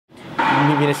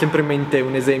mi viene sempre in mente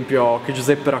un esempio che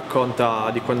Giuseppe racconta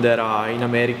di quando era in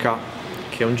America,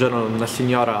 che un giorno una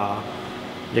signora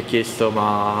gli ha chiesto: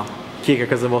 ma chi è che a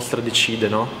casa vostra decide,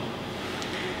 no?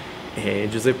 E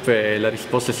Giuseppe, la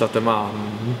risposta è stata: ma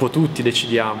un po' tutti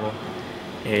decidiamo.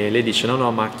 E lei dice: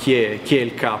 no, ma chi è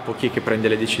il capo, chi è che prende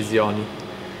le decisioni?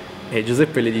 E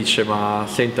Giuseppe le dice: ma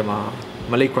senta, ma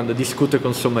lei quando discute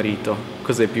con suo marito,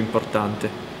 cos'è più importante?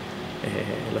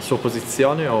 La sua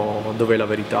posizione o dov'è la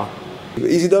verità?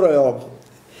 Isidoro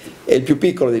è il più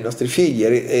piccolo dei nostri figli,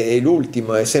 è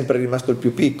l'ultimo, è sempre rimasto il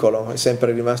più piccolo, è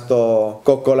sempre rimasto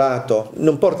coccolato.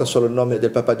 Non porta solo il nome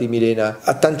del papà di Milena,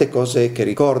 ha tante cose che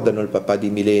ricordano il papà di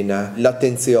Milena: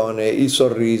 l'attenzione, il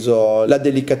sorriso, la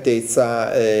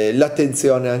delicatezza,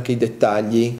 l'attenzione anche ai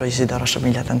dettagli. Isidoro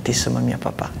assomiglia tantissimo a mio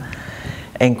papà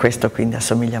e in questo quindi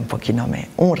assomiglia un pochino a me.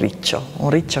 Un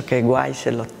riccio che guai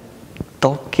se lo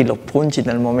tocchi, lo pungi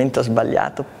nel momento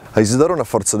sbagliato. Isidoro è una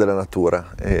forza della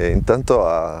natura e intanto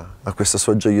ha questa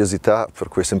sua gioiosità, per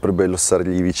cui è sempre bello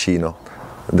stargli vicino.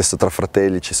 Adesso tra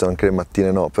fratelli ci sono anche le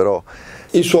mattine, no, però...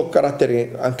 Il suo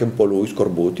carattere, anche un po' lui,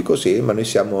 scorbutico, sì, ma noi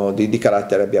siamo di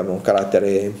carattere, abbiamo un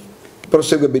carattere...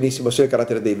 Prosegue benissimo sia il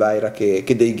carattere dei Vaira che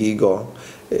dei Ghigo,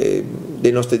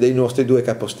 dei nostri due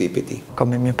capostipiti.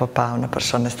 Come mio papà, una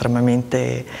persona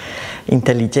estremamente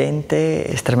intelligente,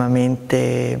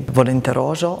 estremamente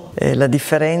volenteroso. La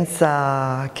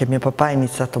differenza è che mio papà ha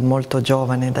iniziato molto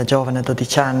giovane, da giovane, a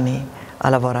 12 anni, a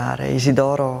lavorare.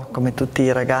 Isidoro, come tutti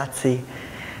i ragazzi,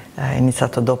 ha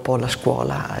iniziato dopo la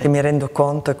scuola. E mi rendo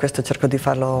conto, e questo cerco di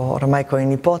farlo ormai con i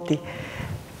nipoti,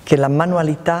 che la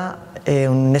manualità è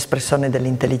un'espressione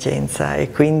dell'intelligenza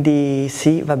e quindi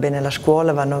sì, va bene la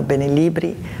scuola, vanno bene i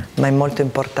libri, ma è molto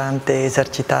importante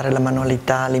esercitare la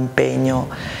manualità, l'impegno,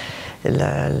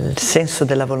 il senso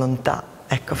della volontà,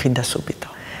 ecco, fin da subito.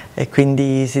 E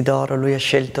quindi Isidoro, lui ha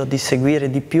scelto di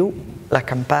seguire di più la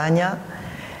campagna,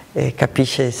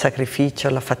 capisce il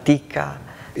sacrificio, la fatica.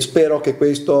 Spero che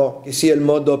questo sia il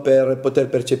modo per poter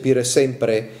percepire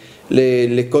sempre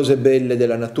le cose belle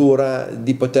della natura,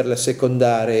 di poterle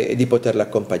assecondare e di poterle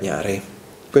accompagnare.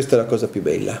 Questa è la cosa più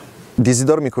bella. Di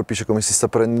Isidoro mi colpisce come si sta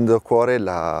prendendo a cuore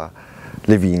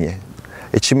le vigne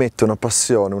e ci mette una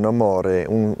passione, un amore,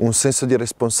 un senso di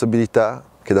responsabilità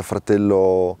che da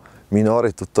fratello minore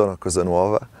è tutta una cosa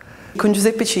nuova. Con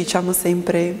Giuseppe ci diciamo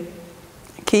sempre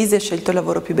che Isi ha scelto il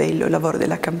lavoro più bello, il lavoro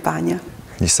della campagna.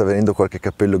 Gli sta venendo qualche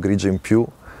capello grigio in più,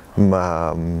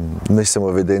 ma noi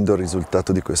stiamo vedendo il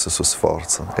risultato di questo suo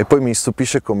sforzo. E poi mi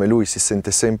stupisce come lui si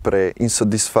sente sempre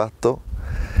insoddisfatto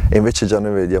e invece già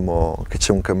noi vediamo che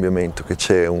c'è un cambiamento, che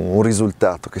c'è un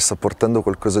risultato, che sta portando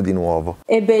qualcosa di nuovo.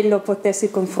 È bello potersi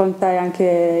confrontare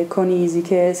anche con Isi,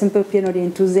 che è sempre pieno di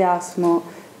entusiasmo,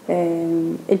 è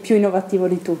il più innovativo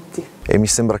di tutti. E mi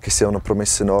sembra che sia una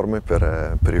promessa enorme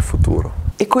per il futuro.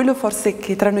 E quello forse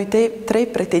che tra noi tre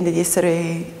pretende di essere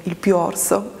il più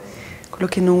orso, quello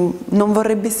che non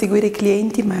vorrebbe seguire i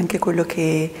clienti, ma anche quello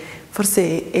che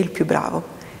forse è il più bravo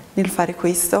nel fare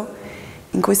questo.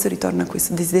 In questo ritorna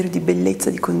questo desiderio di bellezza,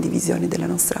 di condivisione della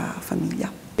nostra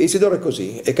famiglia. Isidoro è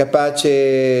così, è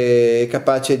capace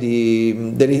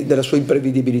della sua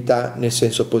imprevedibilità nel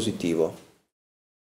senso positivo.